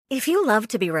If you love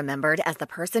to be remembered as the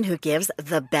person who gives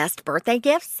the best birthday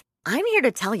gifts, I'm here to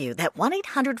tell you that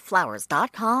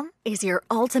 1-800-Flowers.com is your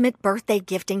ultimate birthday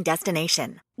gifting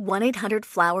destination.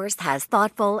 1-800-Flowers has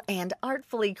thoughtful and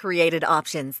artfully created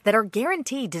options that are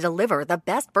guaranteed to deliver the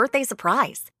best birthday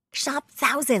surprise. Shop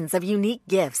thousands of unique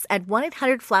gifts at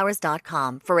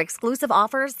 1-800-Flowers.com for exclusive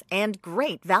offers and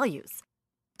great values.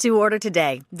 To order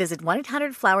today, visit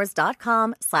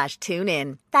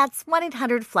 1-800-Flowers.com/tune-in. That's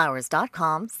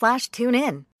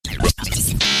 1-800-Flowers.com/tune-in.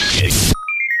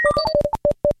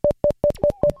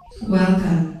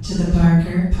 Welcome to the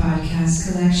Barker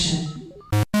Podcast Collection.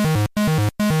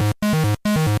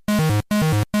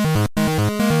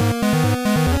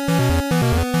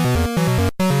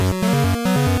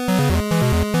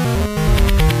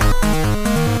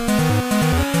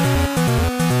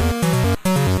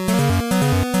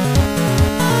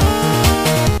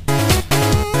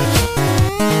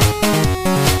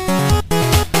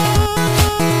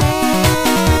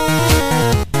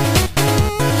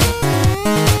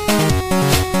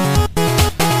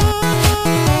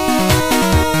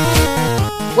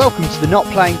 Welcome to the Not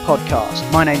Playing Podcast.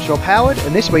 My name's Rob Howard,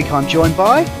 and this week I'm joined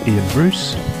by Ian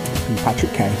Bruce and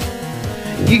Patrick Kay.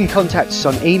 You can contact us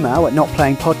on email at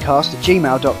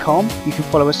notplayingpodcast@gmail.com. You can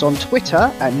follow us on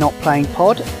Twitter at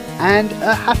notplayingpod, and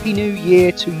a Happy New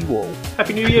Year to you all.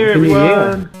 Happy New Year,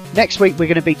 everyone! Next week we're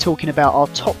going to be talking about our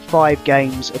top 5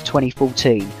 games of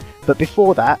 2014. But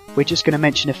before that, we're just going to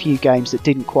mention a few games that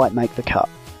didn't quite make the cut.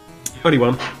 Only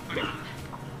one.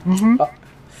 Mm-hmm.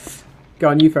 Go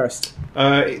on, you first.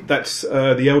 That's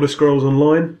The Elder Scrolls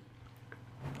Online.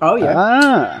 Oh,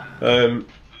 yeah. I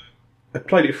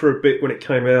played it for a bit when it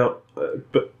came out,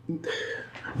 but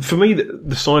for me,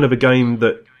 the sign of a game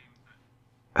that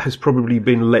has probably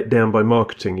been let down by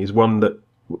marketing is one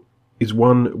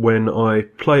when I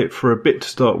play it for a bit to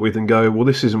start with and go, well,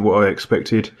 this isn't what I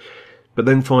expected, but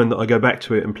then find that I go back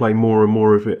to it and play more and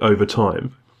more of it over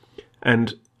time.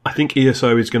 And I think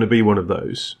ESO is going to be one of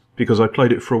those, because I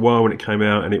played it for a while when it came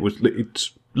out, and it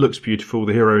looks beautiful.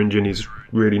 The hero engine is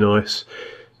really nice,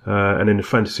 and in a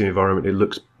fantasy environment, it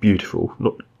looks beautiful.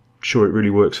 Not sure it really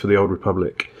works for the Old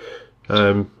Republic,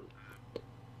 and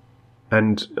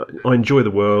I enjoy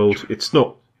the world. It's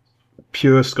not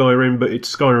pure Skyrim, but it's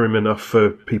Skyrim enough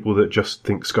for people that just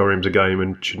think Skyrim's a game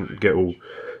and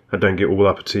don't get all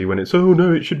uppity when it's, oh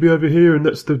no, it should be over here, and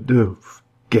that's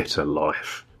get a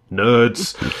life,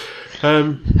 nerds.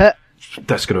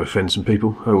 That's going to offend some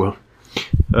people. Oh well.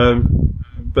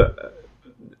 But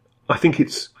I think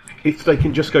if they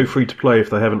can just go free to play if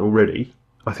they haven't already,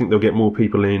 I think they'll get more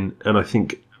people in, and I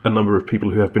think a number of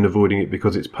people who have been avoiding it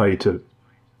because it's pay to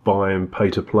buy and pay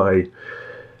to play,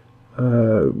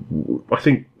 I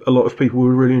think a lot of people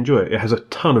will really enjoy it. It has a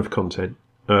ton of content.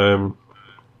 The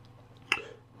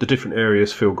different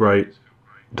areas feel great. It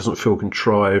doesn't feel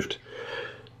contrived.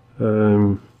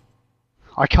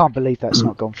 I can't believe that's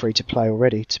not gone free to play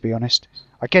already, to be honest.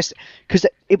 I guess because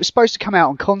it was supposed to come out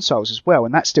on consoles as well,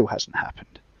 and that still hasn't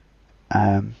happened.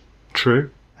 True.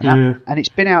 And it's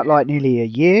been out like nearly a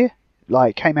year.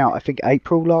 Like, it came out, I think,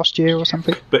 April last year or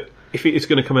something. But if it is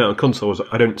going to come out on consoles,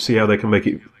 I don't see how they can make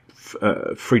it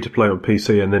free to play on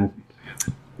PC and then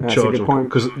charge them,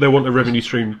 because they want a revenue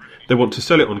stream. They want to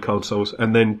sell it on consoles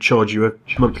and then charge you a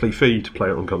monthly fee to play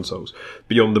it on consoles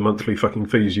beyond the monthly fucking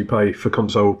fees you pay for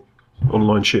console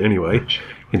online shit anyway,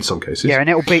 in some cases. Yeah, and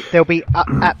there'll be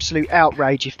absolute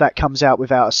outrage if that comes out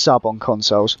without a sub on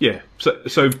consoles. Yeah, so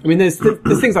I mean, there's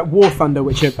things like War Thunder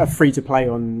which are free to play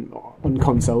on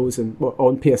consoles and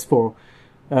on PS4,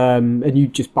 and you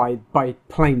just buy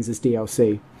planes as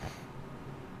DLC.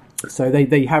 So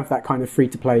they have that kind of free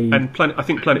to play. And I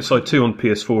think PlanetSide 2 on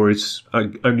PS4 is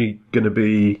only going to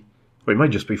be. Well, it may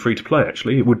just be free to play.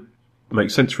 Actually, it would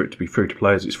make sense for it to be free to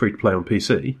play, as it's free to play on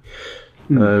PC.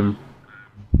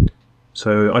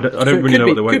 So I don't really know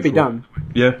what they're waiting for. Could be done.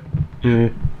 Yeah.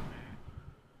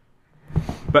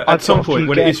 But at some point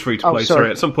when it is free to play,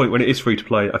 at some point when it is free to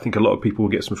play, I think a lot of people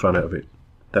will get some fun out of it.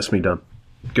 That's me done.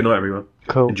 Good night, everyone.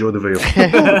 Cool. Enjoy the veal.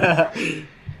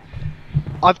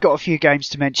 I've got a few games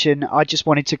to mention. I just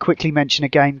wanted to quickly mention a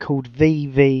game called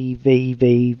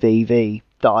VVVVVV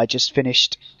that I just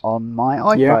finished on my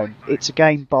iPhone. Yeah. It's a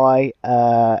game by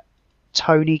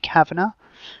Tony Kavanagh,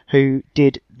 who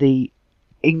did the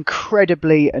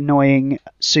incredibly annoying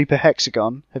Super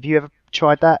Hexagon. Have you ever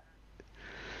tried that?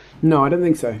 No, I don't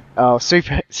think so. Oh,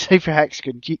 Super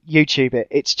Hexagon, YouTube it.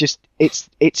 It's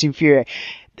infuriating.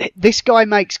 This guy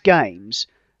makes games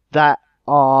that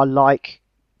are like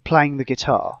playing the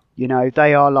guitar. You know,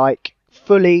 they are like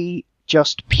fully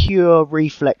just pure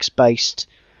reflex based.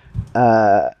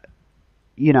 You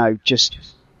know, just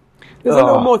There's a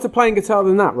little more to playing guitar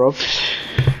than that, Rob.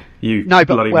 You No,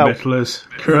 but- bloody well- metalers.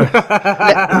 Correct.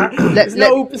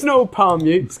 It's not all palm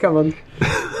mutes. Come on.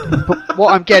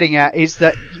 What I'm getting at is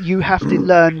that you have to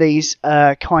learn these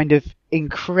kind of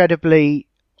incredibly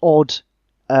odd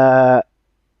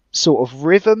sort of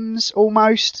rhythms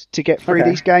almost to get through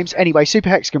these games. Anyway, Super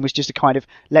Hexagon was just a kind of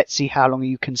let's see how long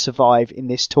you can survive in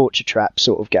this torture trap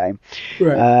sort of game.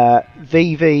 Right.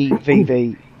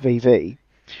 VV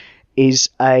is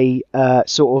a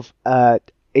sort of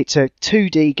it's a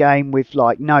 2D game with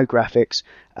like no graphics.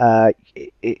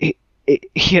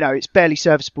 It's barely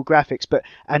serviceable graphics, but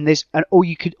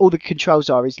all the controls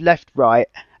are is left, right,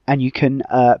 and you can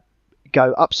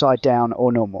go upside down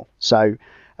or normal. So,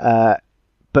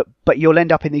 but you'll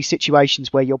end up in these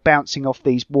situations where you're bouncing off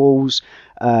these walls.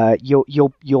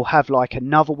 You'll have like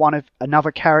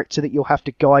another character that you'll have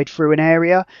to guide through an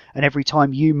area, and every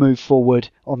time you move forward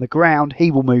on the ground,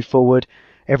 he will move forward.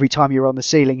 Every time you're on the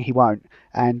ceiling, he won't,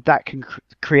 and that can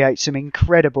create some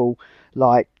incredibly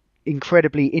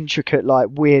intricate, like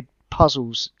weird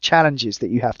puzzles, challenges that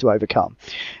you have to overcome.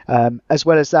 As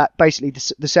well as that, basically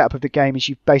the setup of the game is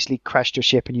you've basically crashed your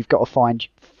ship and you've got to find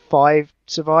 5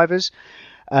 survivors.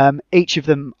 Each of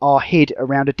them are hid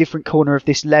around a different corner of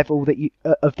this level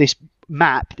of this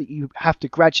map that you have to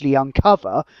gradually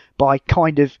uncover by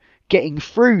kind of getting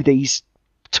through these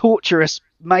torturous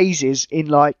mazes in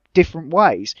like different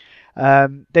ways.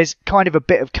 There's kind of a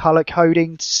bit of color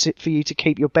coding for you to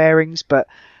keep your bearings, but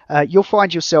you'll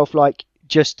find yourself like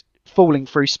just falling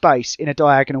through space in a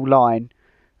diagonal line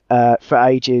for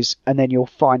ages, and then you'll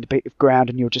find a bit of ground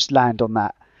and you'll just land on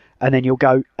that, and then you'll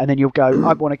go I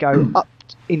want to go up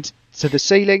into the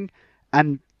ceiling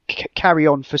and carry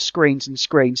on for screens and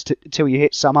screens until you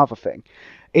hit some other thing.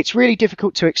 It's really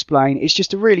difficult to explain. It's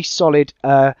just a really solid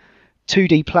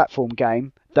 2D platform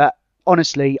game that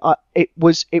honestly it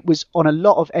was on a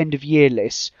lot of end of year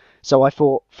lists, so I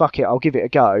thought fuck it, I'll give it a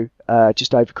go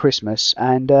just over Christmas,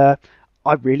 and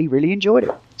I really, really enjoyed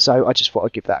it. So I just thought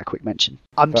I'd give that a quick mention.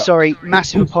 I'm sorry,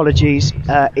 massive apologies.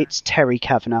 It's Terry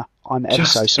Kavanagh. I'm ever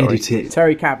so sorry.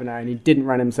 Terry Kavanagh, and he didn't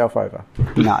run himself over.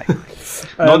 No.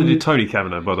 Neither did Tony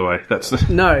Kavanagh, by the way.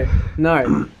 No.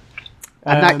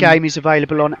 And that game is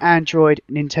available on Android,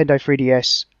 Nintendo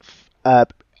 3DS,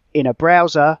 in a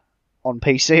browser, on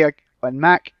PC, on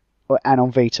Mac, and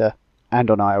on Vita, and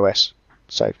on iOS.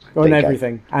 So on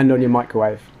everything, and on your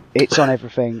microwave. It's on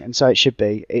everything, and so it should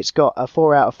be. It's got a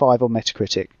 4 out of 5 on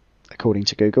Metacritic, according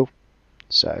to Google.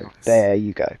 So there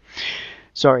you go.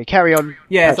 Sorry, carry on.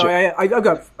 Yeah, so I've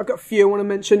got a few I want to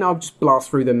mention. I'll just blast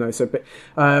through them though. So, but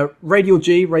Radial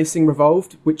G Racing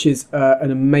Revolved, which is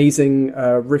an amazing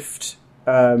Rift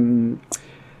Wipeout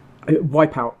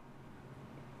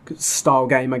style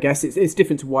game, I guess. It's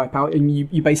different to Wipeout, and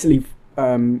you basically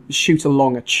shoot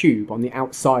along a tube on the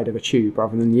outside of a tube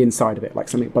rather than the inside of it, like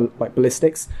something like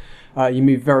ballistics. You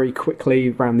move very quickly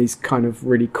around these kind of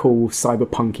really cool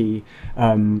cyberpunky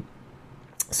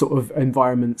sort of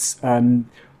environments.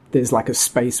 There's like a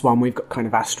space one. We've got kind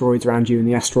of asteroids around you, and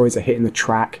the asteroids are hitting the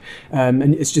track.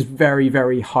 And it's just very,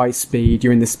 very high speed.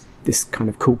 You're in this kind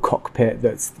of cool cockpit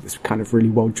that's kind of really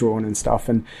well drawn and stuff.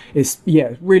 And it's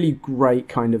really great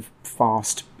kind of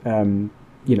fast,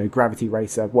 gravity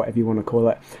racer, whatever you want to call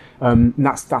it. And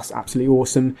that's absolutely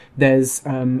awesome. There's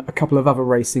a couple of other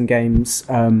racing games.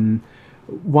 One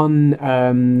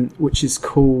which is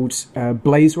called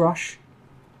Blaze Rush,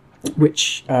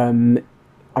 which I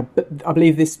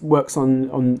believe this works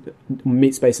on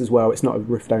MeatSpace as well. It's not a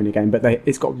Rift only game, but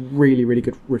it's got really, really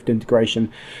good Rift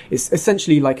integration. It's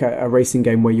essentially like a racing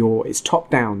game where it's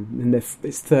top down and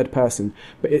it's third person,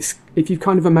 but if you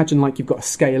kind of imagine like you've got a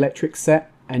Scale Electric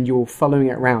set and you're following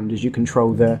it around as you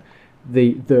control the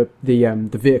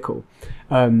vehicle.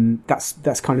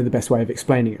 That's kind of the best way of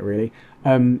explaining it, really.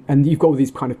 And you've got all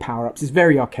these kind of power ups. It's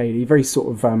very arcadey, very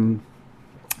sort of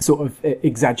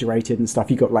exaggerated and stuff.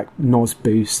 You got like NOS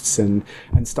boosts and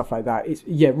stuff like that. It's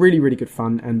really, really good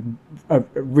fun and a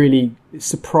really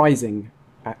surprising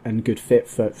and good fit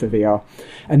for VR.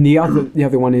 And the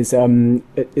other one is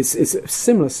it's a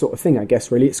similar sort of thing, I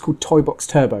guess. Really, it's called Toy Box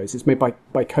Turbos. It's made by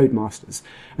Codemasters,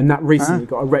 and that recently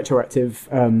got a retroactive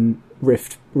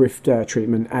Rift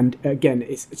treatment. And again,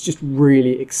 it's just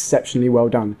really exceptionally well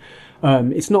done.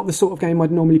 It's not the sort of game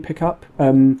I'd normally pick up.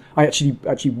 I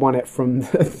actually won it from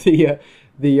the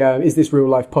the Is This Real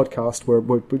Life podcast where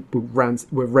we're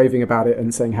raving about it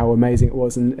and saying how amazing it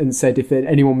was, and said if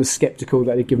anyone was skeptical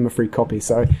that they'd give them a free copy.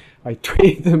 So I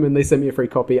tweeted them and they sent me a free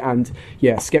copy, and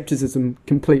yeah, skepticism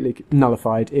completely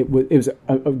nullified. It was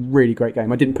a really great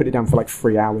game. I didn't put it down for like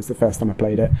 3 hours the first time I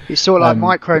played it. It's sort of like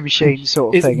Micro Machines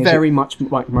sort of thing. It's very much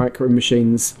like Micro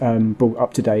Machines, brought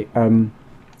up to date.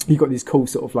 You've got this cool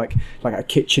sort of like a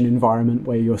kitchen environment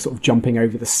where you're sort of jumping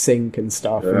over the sink and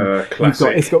stuff. And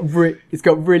classic. It's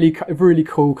got really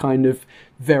cool kind of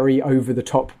very over the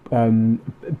top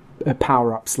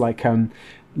power ups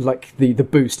like the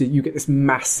boost. You get this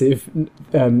massive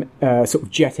sort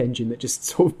of jet engine that just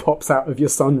sort of pops out of your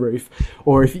sunroof,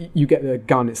 or if you get the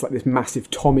gun, it's like this massive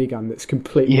Tommy gun that's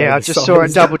completely I just saw a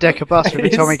double decker bus with a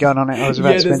Tommy gun on it. I was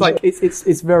about to mention.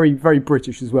 It's very very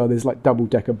British as well. There's like double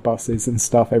decker buses and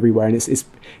stuff everywhere, and it's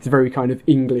very kind of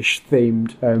English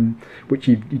themed, which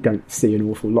you don't see an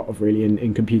awful lot of really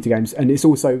in computer games. And it's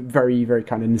also very very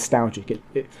kind of nostalgic.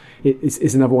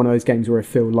 It's another one of those games where I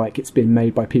feel like it's been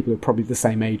made by people who are probably the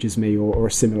same age as me or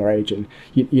a similar age, and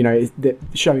you know,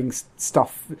 showing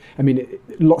stuff. I mean,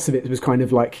 lots of it was kind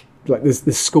of like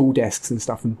there's school desks and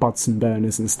stuff and Bunsen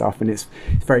burners and stuff, and it's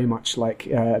very much like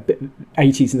a bit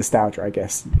 80s nostalgia, I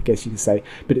guess you could say.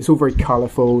 But it's all very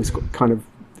colourful. It's got kind of,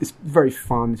 it's very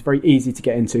fun. It's very easy to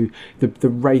get into. The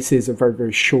races are very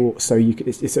very short, so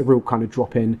it's a real kind of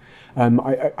drop in.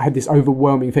 I had this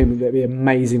overwhelming feeling that it'd be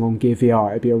amazing on Gear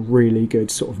VR. It'd be a really good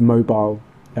sort of mobile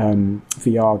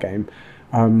VR game.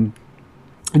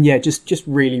 And yeah, just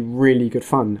really really good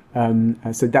fun.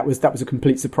 So that was a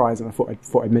complete surprise, and I thought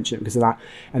I'd mention it because of that.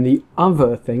 And the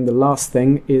last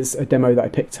thing is a demo that I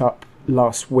picked up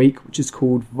last week, which is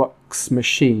called Vox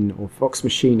Machine, or Vox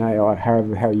Machine AI,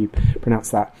 however how you pronounce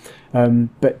that.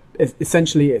 But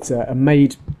essentially it's a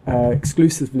made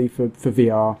exclusively for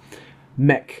VR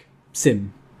mech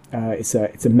sim. It's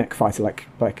a mech fighter,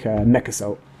 like Mech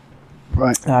Assault,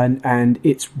 right? And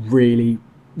it's really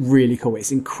really cool.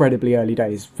 It's incredibly early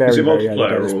days, very very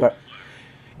early days, but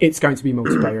it's going to be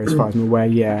multiplayer as far as I'm aware.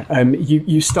 Yeah,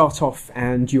 you start off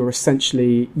and you're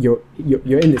essentially you're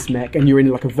in this mech and you're in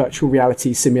like a virtual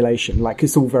reality simulation. Like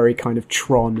it's all very kind of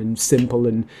Tron and simple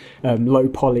and low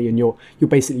poly, and you're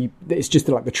basically, it's just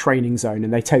like the training zone,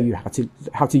 and they tell you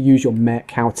how to use your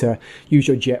mech, how to use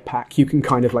your jetpack. You can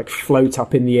kind of like float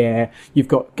up in the air. You've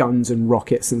got guns and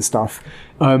rockets and stuff,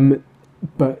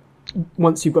 but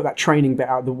once you've got that training bit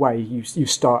out of the way, you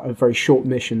start a very short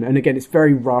mission, and again it's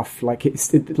very rough. Like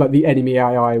like the enemy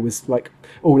AI was like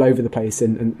all over the place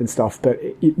and stuff, but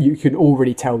you can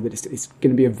already tell that it's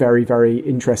going to be a very very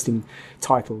interesting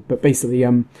title. But basically,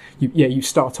 you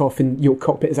start off and your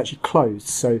cockpit is actually closed,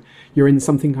 so you're in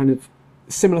something kind of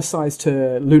similar size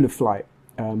to Lunar Flight.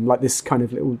 Like this kind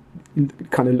of little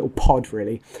pod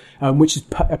really, which is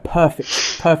a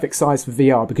perfect size for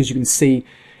VR because you can see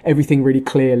everything really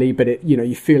clearly, but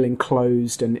you're feeling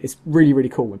enclosed, and it's really really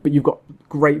cool. But you've got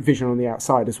great vision on the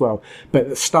outside as well. But at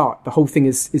the start, the whole thing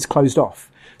is closed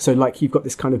off. So like you've got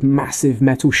this kind of massive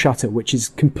metal shutter which is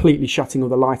completely shutting all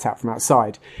the light out from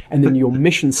outside, and then your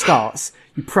mission starts.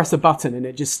 You press a button and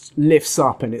it just lifts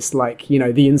up, and it's like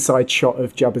the inside shot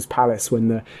of Jabba's palace when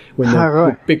the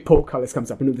big portcullis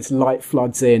comes up and all this light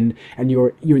floods in, and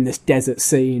you're in this desert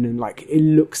scene, and like it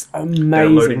looks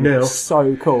amazing. It's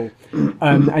so cool.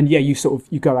 And yeah, you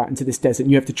go out into this desert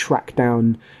and you have to track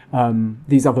down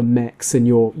these other mechs, and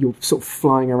you're sort of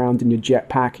flying around in your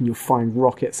jetpack and you're firing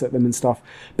rockets at them and stuff.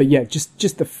 But yeah,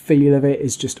 just the feel of it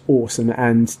is just awesome,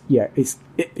 and yeah, it's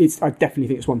I definitely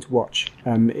think it's one to watch.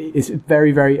 It's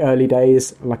very very early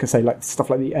days. Like I say, like stuff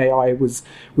like the AI was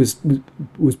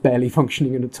barely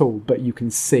functioning at all, but you can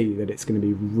see that it's going to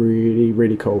be really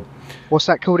really cool. What's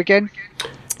that called again?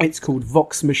 It's called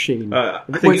Vox Machine. I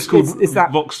think it's called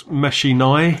Vox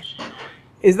Machinae.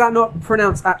 Is that not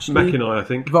pronounced actually? Machinae, I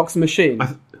think. Vox Machine.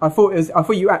 I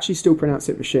thought you actually still pronounce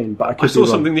it machine, but I saw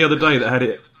something the other day that had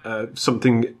it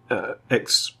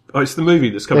X. Oh, it's the movie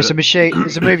that's coming.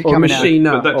 There's a movie coming out.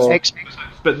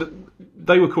 But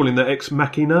they were calling that Ex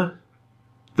Machina.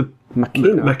 The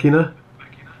Machina. Machina.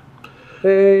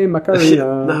 Hey,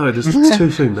 Macarena. No, it's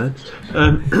too soon, man.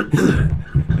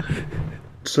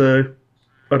 So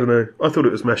I don't know. I thought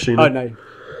it was Machina. Oh no.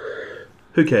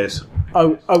 Who cares?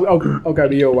 I'll go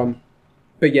with your one.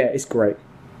 But yeah, it's great.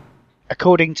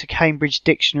 According to Cambridge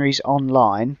Dictionaries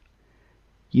Online,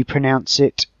 you pronounce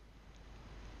it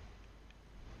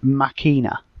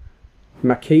Machina.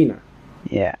 Machina.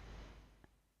 Yeah.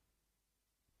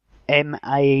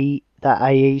 M-A-E, that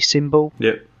A-E symbol.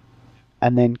 Yep.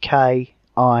 And then K-I-N-E.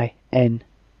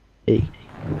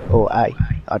 Or A.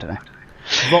 I don't know.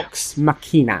 Vox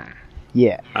Machina.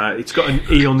 Yeah. It's got an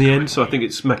E on the end, so I think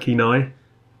it's Mackinac.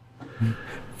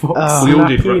 We all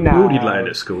did Latin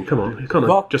at school. Come on, it can't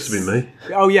have just been me.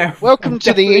 Oh yeah. Welcome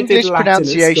to the English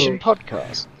Pronunciation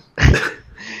Podcast. I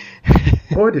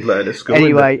did Latin at school.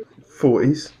 Anyway, in the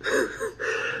 40s.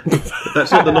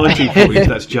 That's not the 1940s.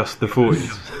 That's just the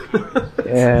 40s.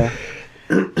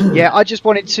 Yeah. I just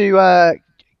wanted to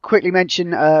quickly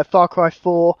mention Far Cry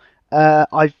 4.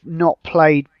 I've not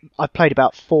played. I've played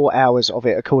about 4 hours of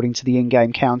it, according to the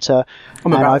in-game counter.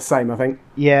 I'm about the same, I think.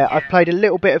 Yeah, I've played a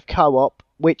little bit of co-op,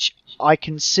 which I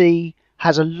can see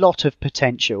has a lot of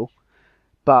potential,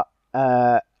 but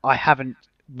I haven't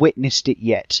witnessed it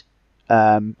yet. You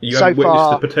haven't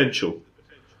witnessed the potential?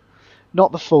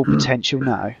 Not the full potential,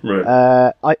 no.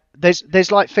 Right.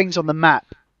 There's like things on the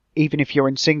map, even if you're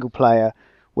in single player,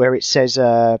 where it says,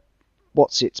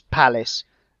 what's its palace,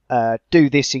 do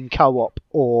this in co-op,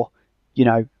 or,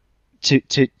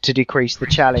 to decrease the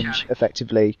challenge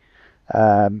effectively.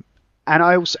 And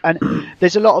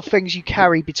there's a lot of things you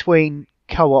carry between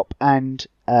co-op and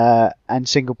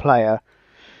single player,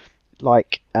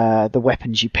 like the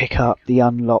weapons you pick up, the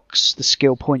unlocks, the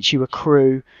skill points you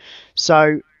accrue.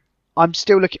 So I'm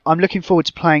looking forward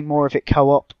to playing more of it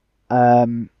co-op,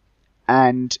 and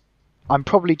I'm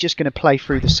probably just going to play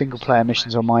through the single player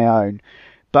missions on my own.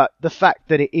 But the fact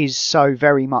that it is so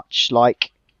very much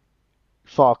like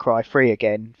Far Cry 3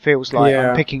 again feels like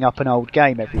I'm picking up an old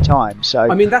game every time.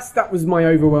 So I mean, that was my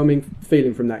overwhelming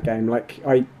feeling from that game. Like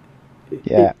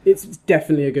it's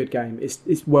definitely a good game.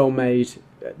 It's well made.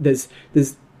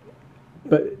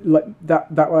 But like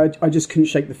that I just couldn't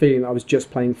shake the feeling that I was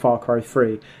just playing Far Cry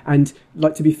 3. And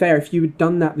like, to be fair, if you had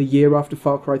done that the year after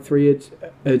Far Cry 3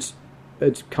 had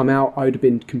come out, I would have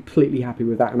been completely happy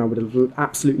with that, and I would have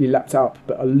absolutely leapt up.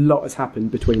 But a lot has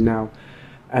happened between now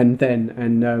and then,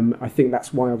 and I think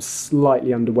that's why I was slightly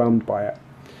underwhelmed by it.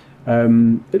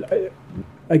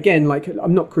 Again, like,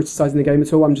 I'm not criticising the game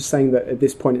at all. I'm just saying that at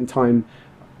this point in time,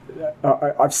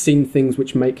 I've seen things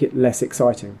which make it less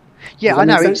exciting. Yeah, I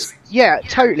know.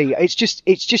 Totally. It's just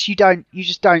you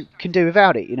just can do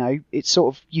without it. It's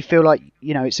sort of, you feel like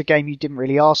it's a game you didn't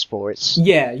really ask for. It's sure.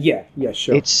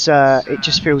 It's it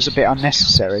just feels a bit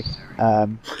unnecessary.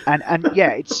 And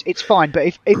it's fine.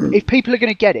 But if people are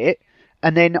going to get it,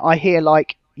 and then I hear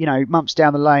months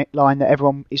down the line that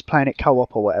everyone is playing it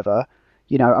co-op or whatever,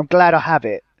 I'm glad I have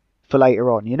it for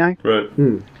later on.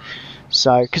 Right.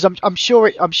 So, because I'm sure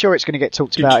it's going to get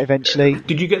talked about eventually.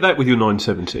 Did you get that with your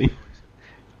 970?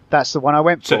 That's the one I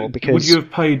went for. Because would you have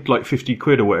paid like 50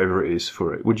 quid or whatever it is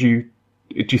for it? Do you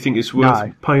think it's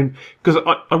worth paying? Because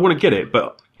I want to get it,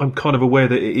 but I'm kind of aware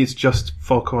that it is just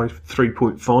Far Cry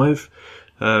 3.5,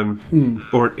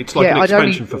 or it's like an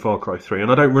expansion for Far Cry 3,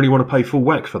 and I don't really want to pay full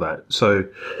whack for that. So,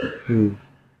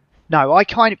 no,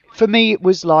 for me it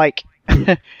was like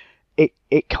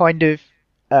it kind of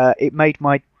it made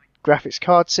my graphics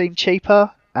card seem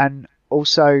cheaper, and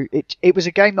also it was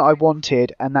a game that I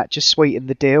wanted, and that just sweetened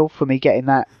the deal for me getting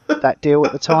that deal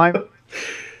at the time.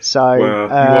 So wow,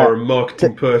 you are a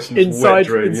marketing person inside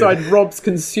Rob's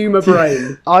consumer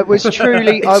brain. I was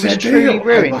truly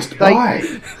ruined.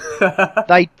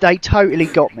 They totally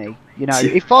got me.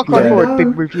 If Far Cry 4 had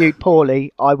been reviewed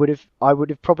poorly, I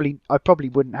probably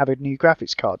wouldn't have a new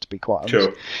graphics card, to be quite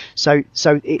honest. Sure.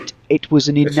 So it was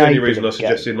an enabling. That's the only reason I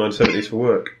suggested 970s for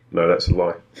work. No, that's a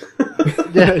lie.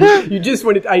 You just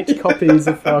wanted 8 copies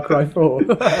of Far Cry 4.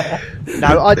 No,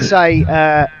 I'd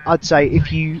say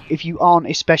if you aren't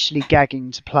especially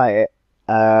gagging to play it,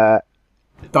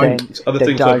 don't. It's other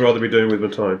things I'd rather be doing with my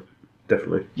time.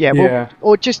 Definitely. Yeah,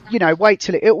 or just wait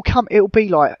till it'll come. It'll be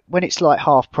like when it's like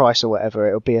half price or whatever.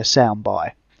 It'll be a sound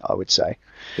buy, I would say,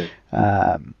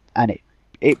 and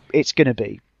it's going to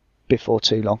be before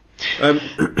too long.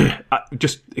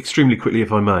 Just extremely quickly,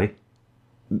 if I may.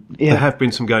 There have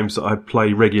been some games that I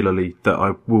play regularly that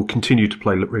I will continue to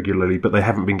play regularly, but they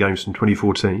haven't been games from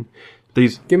 2014.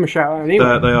 These, give them a shout out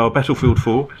anyway. They are Battlefield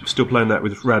 4. Still playing that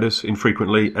with Radders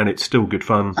infrequently, and it's still good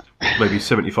fun, maybe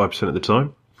 75% of the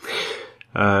time.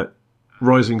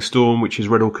 Rising Storm, which is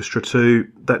Red Orchestra 2,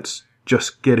 that's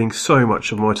just getting so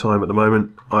much of my time at the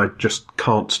moment. I just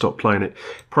can't stop playing it.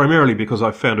 Primarily because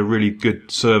I've found a really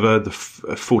good server, the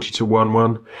 40-1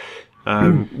 one.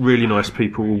 Really nice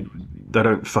people. They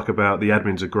don't fuck about. The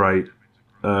admins are great.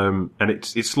 And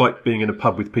it's like being in a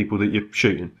pub with people that you're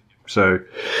shooting. So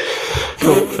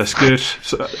that's good.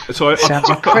 So sounds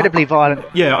incredibly violent.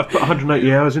 Yeah, I've put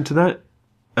 180 hours into that.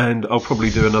 And I'll probably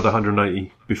do another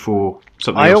 180 before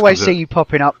something else I always comes see out. you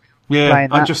popping up. Yeah, playing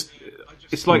that.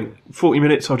 it's like 40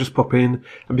 minutes. I'll just pop in,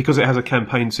 and because it has a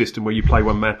campaign system where you play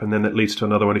one map and then it leads to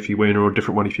another one if you win, or a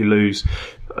different one if you lose.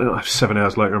 7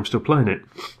 hours later, I'm still playing it.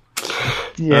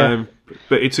 Yeah.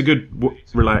 But it's a good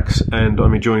relax, and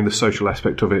I'm enjoying the social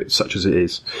aspect of it, such as it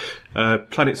is.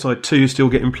 PlanetSide 2 is still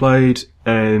getting played,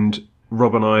 and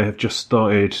Rob and I have just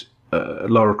started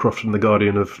Lara Croft and the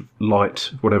Guardian of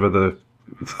Light, whatever the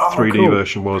 3D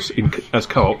version was, as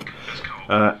co-op.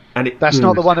 And that's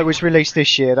not the one that was released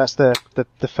this year. That's the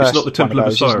first. It's not the Temple of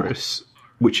Osiris,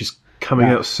 which is coming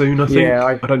out soon, I think. Yeah,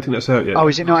 I don't think that's out yet. Oh,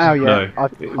 is it not out yet? No,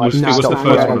 it was the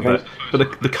first one of that.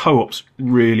 But the co-op's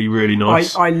really, really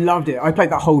nice. I loved it. I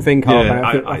played that whole thing co-op, and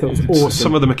I thought it was awesome.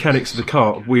 Some of the mechanics of the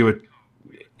co-op,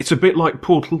 it's a bit like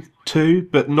Portal 2,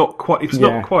 but not quite. It's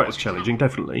not quite as challenging,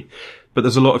 definitely. But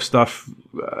there's a lot of stuff.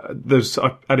 I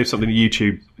added something to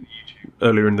YouTube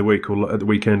earlier in the week or at the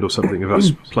weekend or something of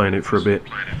us playing it for a bit,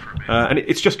 and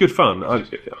it's just good fun.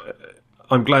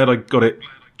 I'm glad I got it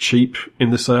cheap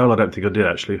in the sale. I don't think I did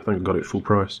actually. I think I got it full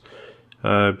price,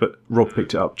 but Rob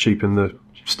picked it up cheap in the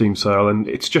Steam sale, and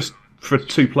it's just for a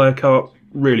 2-player co-op,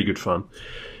 really good fun.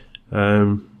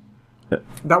 That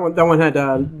one had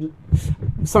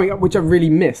something which I really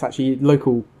miss, actually,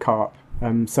 local co-op.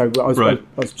 So I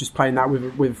was just playing that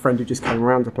with a friend who just came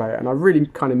around to play it, and I really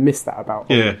kind of missed that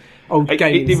about old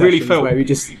gaming it really sessions where we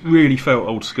just really felt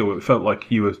old school. It felt like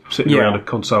you were sitting around a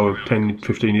console 10,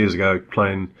 15 years ago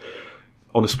playing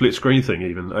on a split screen thing.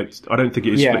 Even I don't think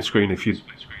it is split screen if you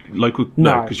local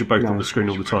because you're both on the screen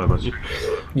all the time, aren't you?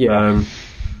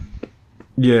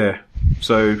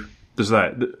 So there's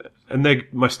that, and they're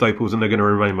my staples, and they're going to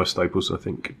remain my staples, I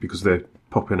think, because they're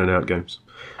pop in and out games.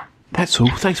 That's all.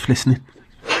 Thanks for listening.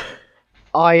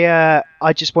 I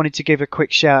just wanted to give a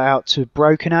quick shout out to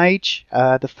Broken Age,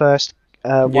 the first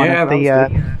one of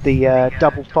the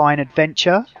Double Fine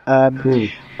adventure.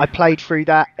 I played through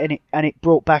that, and it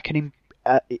brought back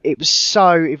it was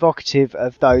so evocative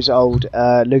of those old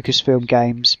Lucasfilm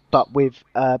games, but with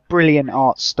brilliant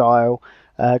art style,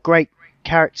 great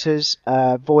characters,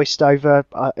 voiced over.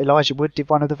 Elijah Wood did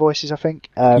one of the voices, I think.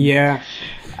 And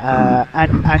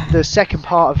the second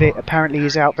part of it apparently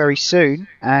is out very soon,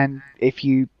 and if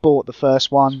you bought the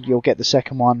first one, you'll get the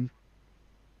second one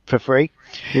for free.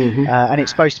 And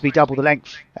it's supposed to be double the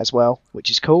length as well,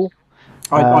 which is cool.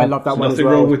 I love that one as well. Nothing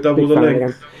wrong with double the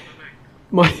length.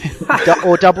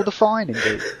 Or double the fine,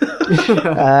 indeed.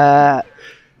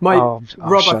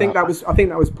 Rob, I think that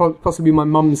was possibly my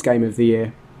mum's game of the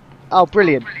year. Oh,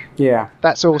 brilliant! Yeah,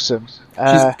 that's awesome.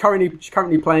 She's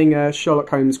currently playing Sherlock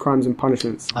Holmes: Crimes and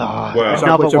Punishments. Wow,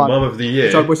 another one. Mum of the year.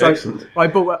 Excellent. I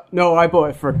bought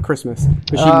it for Christmas.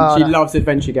 But she loves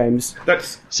adventure games.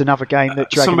 It's another game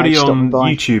that Dragon somebody Age on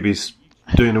YouTube is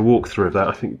doing a walkthrough of that.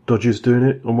 I think Dodger's doing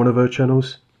it on one of her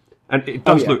channels, and it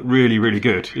does look really, really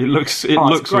good. It looks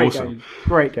awesome.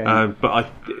 Great game. But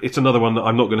it's another one that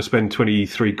I'm not going to spend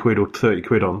 23 quid or 30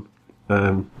 quid on.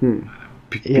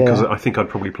 Because I think I'd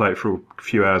probably play it for a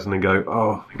few hours and then go,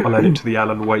 I'll add it to the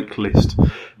Alan Wake list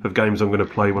of games I'm going to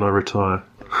play when I retire.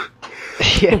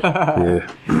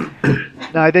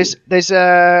 No, there's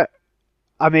I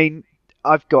mean,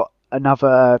 I've got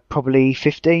another probably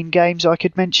 15 games I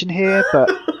could mention here, but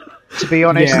to be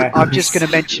honest, I'm just going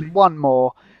to mention one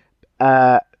more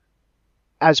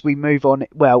as we move on.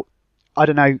 Well, I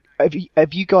don't know.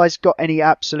 Have you guys got any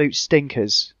absolute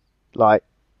stinkers? Like,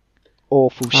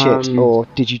 awful shit, or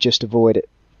did you just avoid it?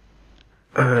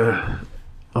 I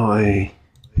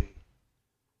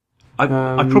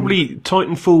probably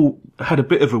Titanfall had a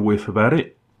bit of a whiff about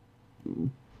it.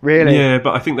 Really? Yeah,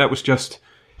 but I think that was just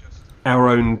our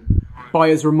own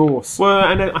buyer's remorse. Well,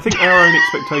 and I think our own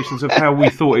expectations of how we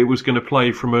thought it was going to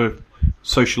play from a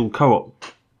social co-op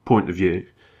point of view.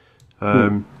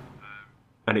 And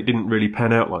it didn't really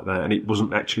pan out like that, and it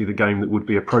wasn't actually the game that would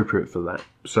be appropriate for that.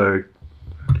 So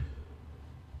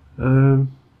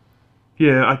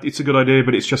it's a good idea,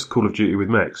 but it's just Call of Duty with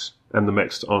mechs, and the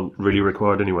mechs aren't really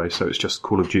required anyway, so it's just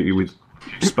Call of Duty with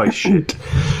space shit.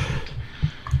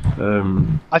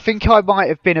 I think I might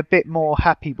have been a bit more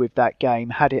happy with that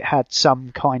game had it had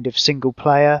some kind of single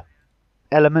player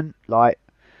element, like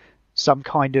some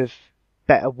kind of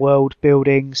better world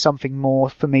building, something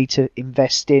more for me to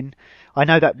invest in. I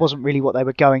know that wasn't really what they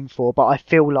were going for, but I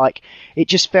feel like it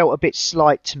just felt a bit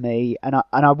slight to me, and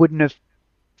I wouldn't have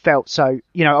felt so,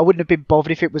 I wouldn't have been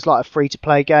bothered if it was like a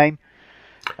free-to-play game.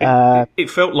 It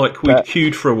felt like we'd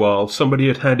queued for a while, somebody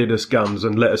had handed us guns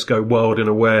and let us go wild in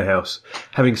a warehouse,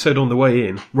 having said on the way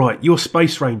in, right, you're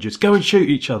space rangers, go and shoot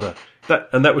each other.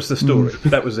 That was the story.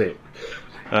 That was it.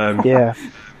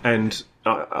 And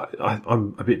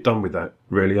I'm a bit done with that,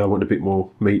 really. I want a bit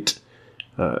more meat.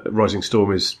 Rising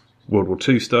Storm is World War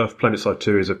II stuff. PlanetSide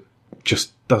 2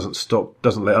 just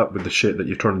doesn't let up with the shit that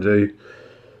you're trying to do.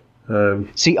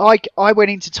 See, I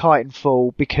went into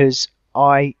Titanfall because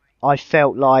I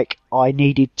felt like I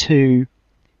needed to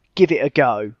give it a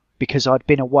go because I'd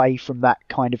been away from that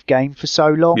kind of game for so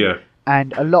long. Yeah.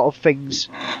 And a lot of things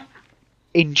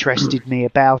interested me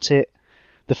about it.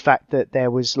 The fact that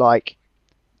there was like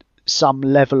some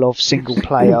level of single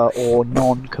player or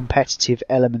non-competitive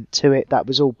element to it, that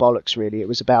was all bollocks really. It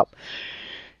was about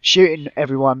shooting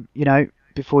everyone,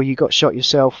 before you got shot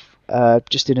yourself,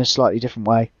 just in a slightly different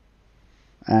way.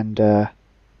 And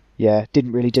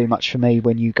didn't really do much for me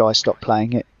when you guys stopped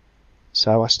playing it,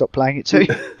 so I stopped playing it too.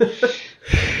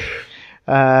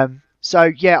 I'm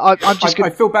just. I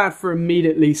feel bad for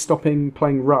immediately stopping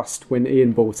playing Rust when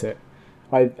Ian bought it.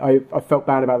 I felt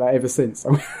bad about that ever since.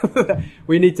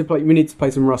 We need to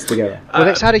play some Rust together. Well,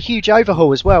 it's had a huge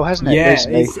overhaul as well, hasn't it? Yeah,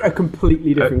 recently? it's a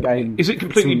completely different game. Is it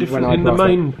completely different in the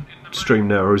mainstream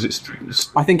now, or is it?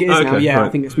 I think it is now. Yeah, right. I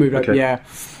think it's moved over. Yeah.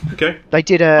 Okay. They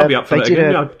did I'll be up for that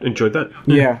again. I enjoyed that.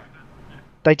 Yeah.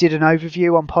 They did an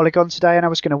overview on Polygon today, and I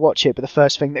was going to watch it, but the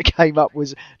first thing that came up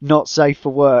was not safe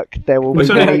for work. There will be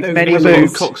many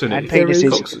boobs and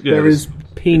penises. There is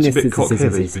penises. It's a bit cock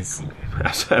heavy.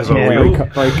 As are we all.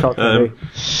 Very cock heavy.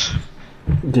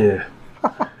 Yeah.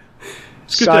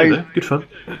 It's a good game, though. Good fun.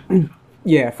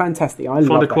 Yeah, fantastic. I Find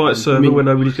love a quiet that server where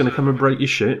nobody's going to come and break your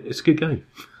shit. It's a good game.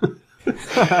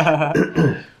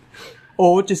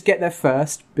 Or just get there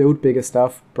first, build bigger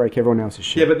stuff, break everyone else's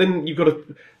shit. Yeah, but then you've got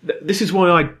to... This is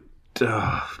why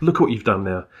look what you've done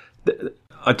now.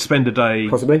 I'd spend a day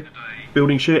Possibly.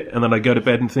 building shit, and then I'd go to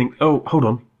bed and think, oh, hold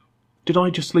on. Did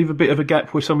I just leave a bit of a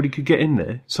gap where somebody could get in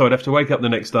there? So I'd have to wake up the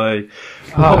next day,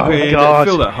 hop in,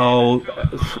 fill that hole,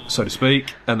 so to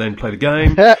speak, and then play the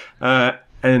game.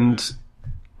 And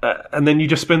then you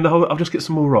just spend the whole... I'll just get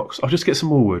some more rocks. I'll just get some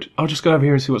more wood. I'll just go over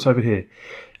here and see what's over here.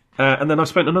 And then I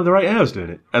spent another 8 hours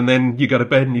doing it. And then you go to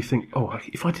bed and you think, oh,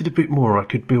 if I did a bit more, I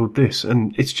could build this.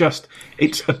 And it's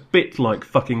a bit like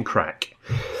fucking crack.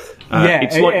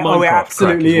 It's like Minecraft. It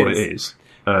absolutely crack is what it is.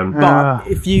 But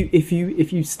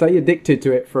if you stay addicted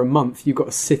to it for a month, you've got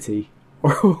a city.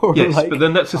 Yes, but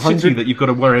then that's a city that you've got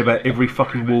to worry about every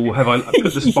fucking wall. Have I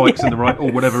put the spikes in the right,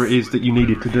 or whatever it is that you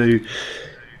needed to do?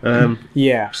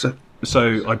 So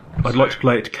I'd like to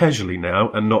play it casually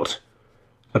now and not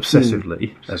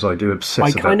obsessively, as I do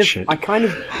obsess about shit. I kind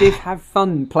of did have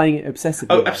fun playing it obsessively.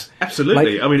 Oh,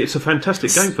 absolutely. I mean, it's a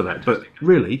fantastic game for that, but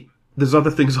really, there's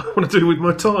other things I want to do with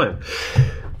my time.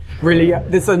 Really,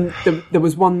 there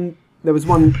was one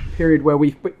period where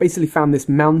we basically found this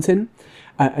mountain,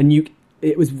 and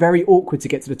it was very awkward to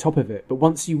get to the top of it. But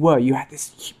once you had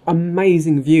this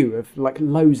amazing view of like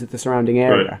loads of the surrounding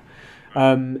area. Right.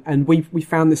 And we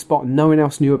found this spot and no one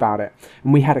else knew about it,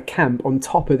 and we had a camp on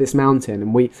top of this mountain,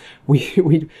 and we'd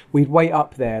wait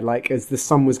up there like as the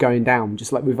sun was going down,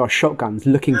 just like with our shotguns,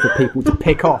 looking for people to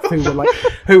pick off who were like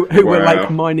who were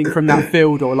like mining from that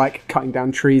field or like cutting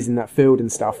down trees in that field and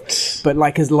stuff. But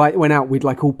like as light went out, we'd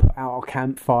like all put out our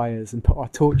campfires and put our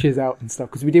torches out and stuff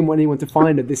because we didn't want anyone to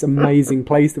find this amazing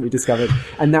place that we discovered,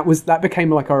 and that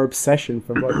became like our obsession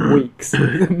for like weeks. It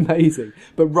was amazing.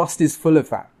 But Rust is full of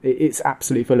that. It's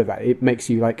absolutely full of that. It makes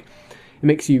you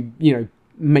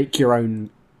make your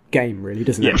own game, really,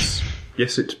 doesn't it?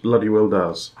 Yes, it bloody well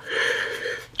does.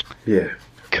 Yeah.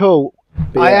 Cool.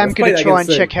 Yeah, I am going to try and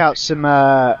soon. check out some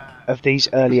of these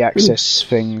early access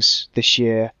things this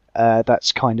year.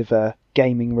 That's kind of a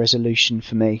gaming resolution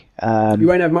for me. You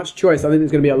won't have much choice. I think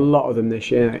there's going to be a lot of them this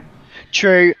year.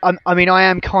 True. I mean, I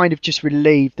am kind of just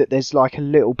relieved that there's like a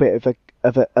little bit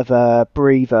of a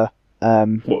breather.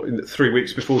 What, 3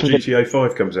 weeks before GTA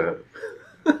 5 comes out?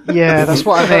 Yeah, that's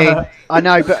what I mean. I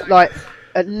know, but like,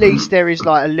 at least there is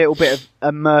like a little bit of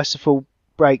a merciful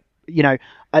break.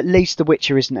 At least The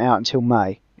Witcher isn't out until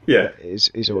May. Yeah, is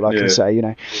all I can say.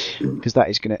 Because that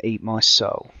is going to eat my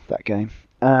soul. That game.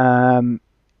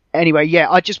 Anyway, yeah,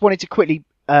 I just wanted to quickly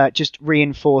just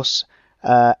reinforce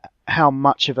how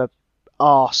much of a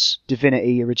arse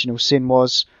Divinity Original Sin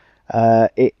was.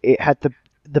 It had the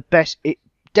best. It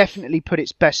definitely put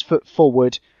its best foot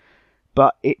forward,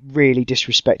 but it really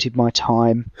disrespected my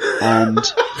time. And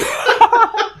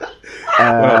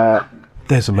well,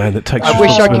 there's a man that takes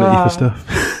responsibility for stuff.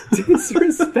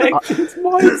 Disrespected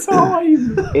my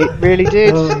time. It really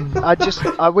did. I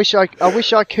wish I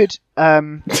could. I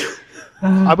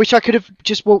wish I could have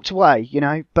just walked away,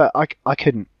 but I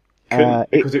couldn't.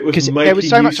 Because there was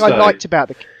so much I liked about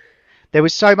the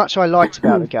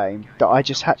game that I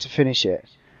just had to finish it.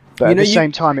 But at the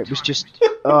same time, it was just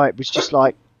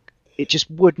like it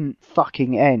just wouldn't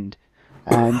fucking end.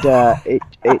 and it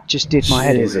just did my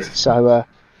head in. Jesus. So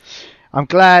I'm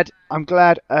glad I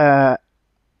got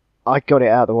it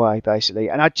out of the way, basically.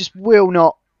 And I just will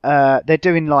not. They're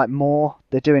doing like more.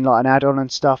 They're doing like an add-on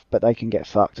and stuff, but they can get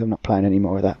fucked. I'm not playing any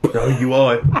more of that. No, you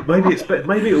are. Maybe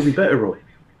maybe it'll be better, Roy.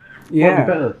 Yeah. Might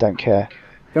be better. Don't care.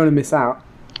 Don't want to miss out.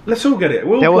 Let's all get it.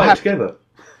 We'll They will play have- it together.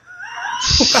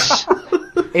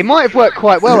 It might have worked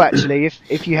quite well actually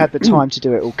if you had the time to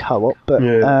do it all co-op, but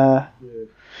Yeah.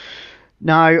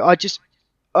 no, I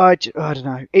don't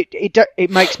know. It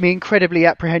makes me incredibly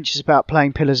apprehensive about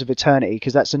playing Pillars of Eternity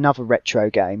because that's another retro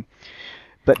game.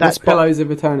 But that's Pillows of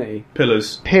Eternity.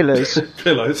 Pillars. Pillars of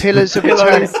Eternity.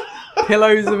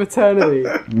 Pillows of Eternity.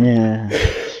 Yeah,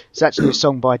 it's actually a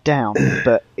song by Down,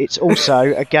 but it's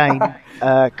also a game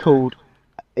called.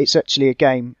 It's actually a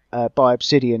game by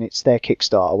Obsidian. It's their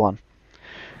Kickstarter one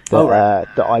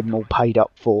that I'm all paid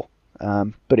up for.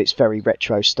 But it's very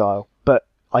retro style. But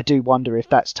I do wonder if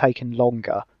that's taken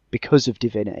longer because of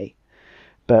Divinity.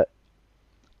 But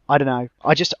I don't know.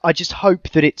 I just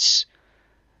hope that it's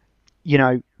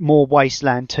more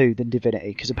Wasteland 2 than Divinity,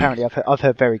 because apparently I've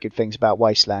heard very good things about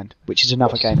Wasteland, which is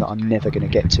another game that I'm never going to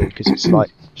get to because it's like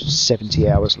 70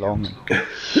 hours long.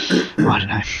 And I don't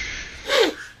know.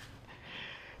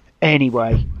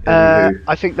 Anyway,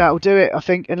 I think that'll do it. I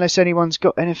think unless anyone's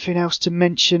got anything else to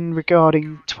mention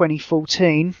regarding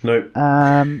 2014. No.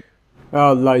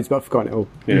 Oh, loads, but I've forgotten it all.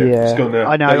 Yeah. It's gone now.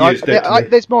 I know.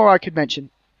 There's more I could mention,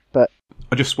 but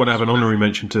I just want to have an honorary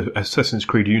mention to Assassin's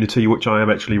Creed Unity, which I am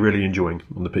actually really enjoying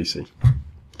on the PC.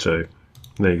 So,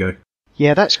 there you go.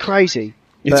 yeah, that's crazy.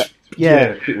 It's, But,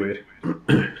 yeah. a bit weird.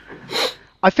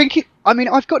 I've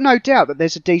got no doubt that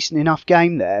there's a decent enough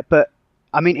game there, but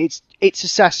I mean, it's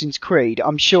Assassin's Creed.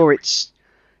 I'm sure it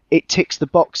ticks the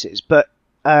boxes, but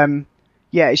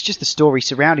it's just the story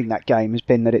surrounding that game has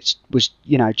been that it was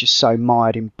just so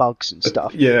mired in bugs and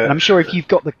stuff. Yeah. And I'm sure if you've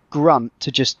got the grunt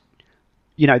to just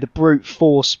the brute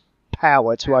force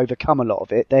power to overcome a lot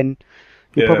of it, then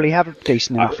you'll probably have a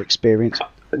decent enough experience.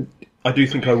 I do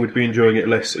think I would be enjoying it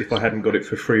less if I hadn't got it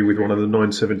for free with one of the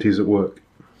 970s at work.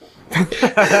 So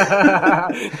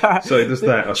there's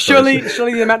that, I suppose.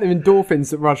 Surely the amount of endorphins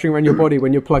that rushing around your body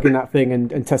when you're plugging that thing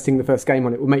and testing the first game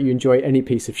on it will make you enjoy any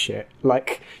piece of shit.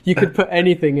 Like, you could put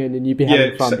anything in and you'd be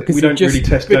having fun. Because we don't really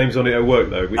test games on it at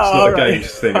work, though. It's not a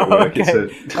games thing at work.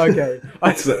 Okay.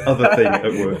 It's the other thing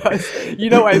at work. You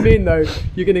know what I mean, though?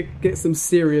 You're going to get some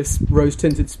serious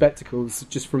rose-tinted spectacles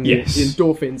just from the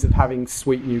endorphins of having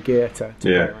sweet new gear to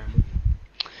play around with.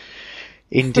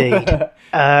 Indeed.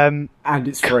 And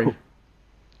it's free. Cool.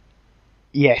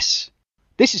 Yes.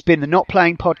 This has been the Not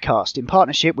Playing Podcast in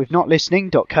partnership with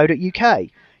notlistening.co.uk.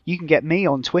 You can get me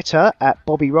on Twitter at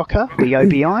Bobby Rocker,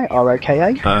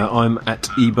 BOBIROKA. I'm at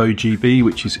EboGB,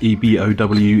 which is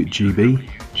EBOWGB.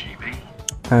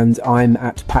 And I'm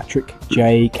at Patrick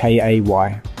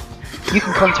JKAY. You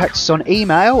can contact us on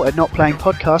email at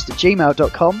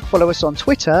notplayingpodcast@gmail.com. Follow us on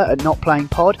Twitter at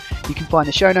notplayingpod. You can find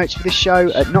the show notes for this show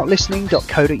at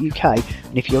notlistening.co.uk.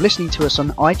 And if you're listening to us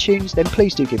on iTunes, then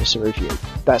please do give us a review.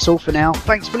 That's all for now.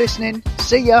 Thanks for listening.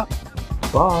 See ya.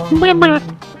 Bye.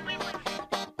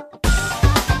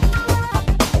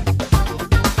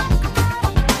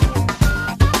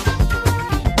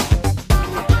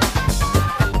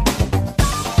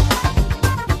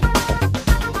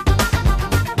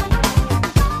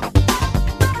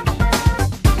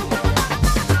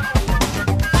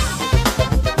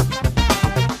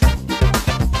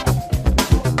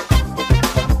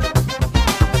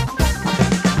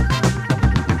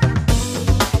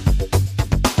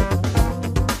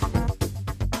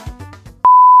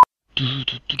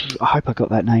 I hope I got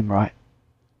that name right.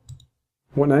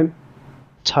 What name?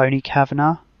 Tony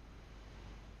Kavanagh.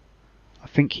 I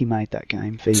think he made that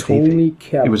game. VVV. Tony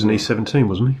Kavanagh. He was an E17,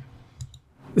 wasn't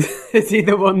he? Is he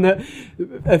the one that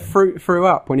threw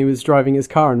up when he was driving his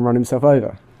car and run himself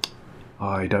over?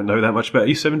 I don't know that much about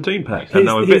E17, Pat. And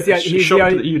I'm a bit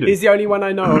shocked that you do. He's the only one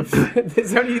I know of.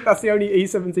 That's the only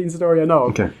E17 story I know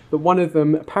of. Okay. But one of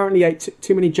them apparently ate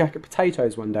too many jacket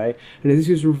potatoes one day, and as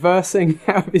he was reversing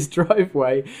out of his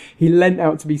driveway, he leant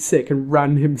out to be sick and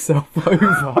ran himself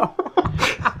over.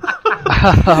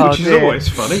 Which is always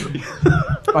funny.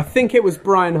 I think it was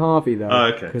Brian Harvey, though. Oh,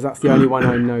 okay. Because that's the only one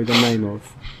I know the name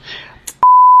of.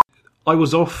 I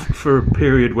was off for a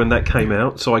period when that came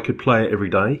out, so I could play it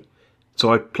every day. So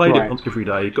I played it every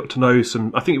day, got to know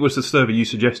some... I think it was the server you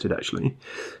suggested, actually.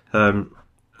 On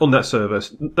that server,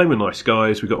 they were nice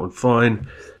guys, we got on fine.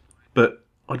 But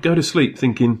I'd go to sleep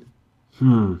thinking,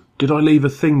 did I leave a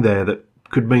thing there that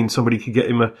could mean somebody could get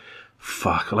him a...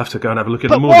 Fuck, I'll have to go and have a look in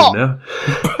the morning now.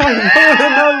 I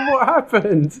don't know what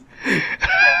happened.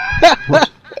 What?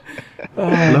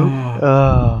 Hello?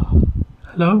 Oh.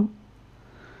 Hello?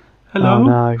 Hello? Oh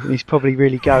no, he's probably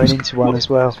really going into one as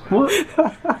well. What?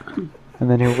 And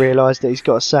then he'll realise that he's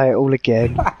got to say it all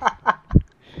again.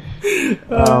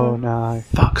 Oh no.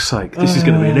 Fuck's sake, this is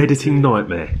going to be an editing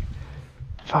nightmare.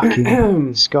 Fucking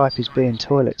Skype is being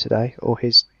toilet today, or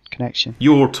his connection.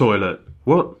 Your toilet.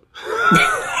 What?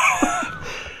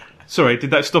 Sorry,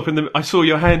 did that stop in the... I saw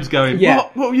your hands going, Yeah.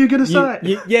 What were you going to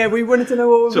say? Yeah, we wanted to know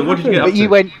what So what did you get up But you to?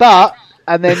 went, but,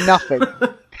 and then nothing.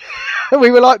 And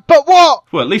we were like, but what?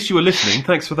 Well, at least you were listening.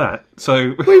 Thanks for that.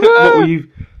 So, We were. what were you...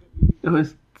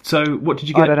 So, what did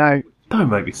you get? I don't know. Don't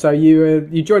maybe. So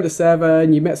you joined a server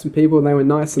and you met some people and they were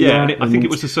nice and Yeah, that, and I think it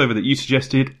was the server that you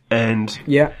suggested, and...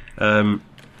 Yeah. It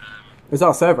was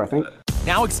our server, I think.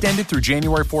 Now extended through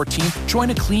January 14th, join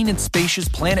a clean and spacious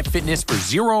Planet Fitness for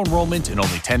zero enrollment and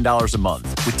only $10 a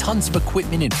month. With tons of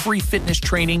equipment and free fitness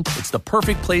training, it's the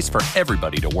perfect place for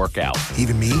everybody to work out.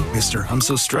 Even me, mister, I'm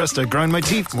so stressed I grind my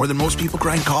teeth more than most people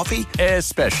grind coffee.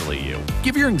 Especially you.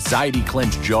 Give your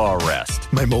anxiety-clenched jaw a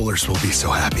rest. My molars will be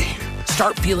so happy.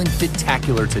 Start feeling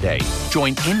fit-tacular today.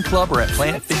 Join in club or at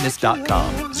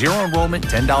planetfitness.com. Zero enrollment,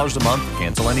 $10 a month,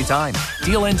 cancel anytime.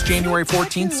 Deal ends January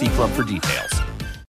 14th. See club for details.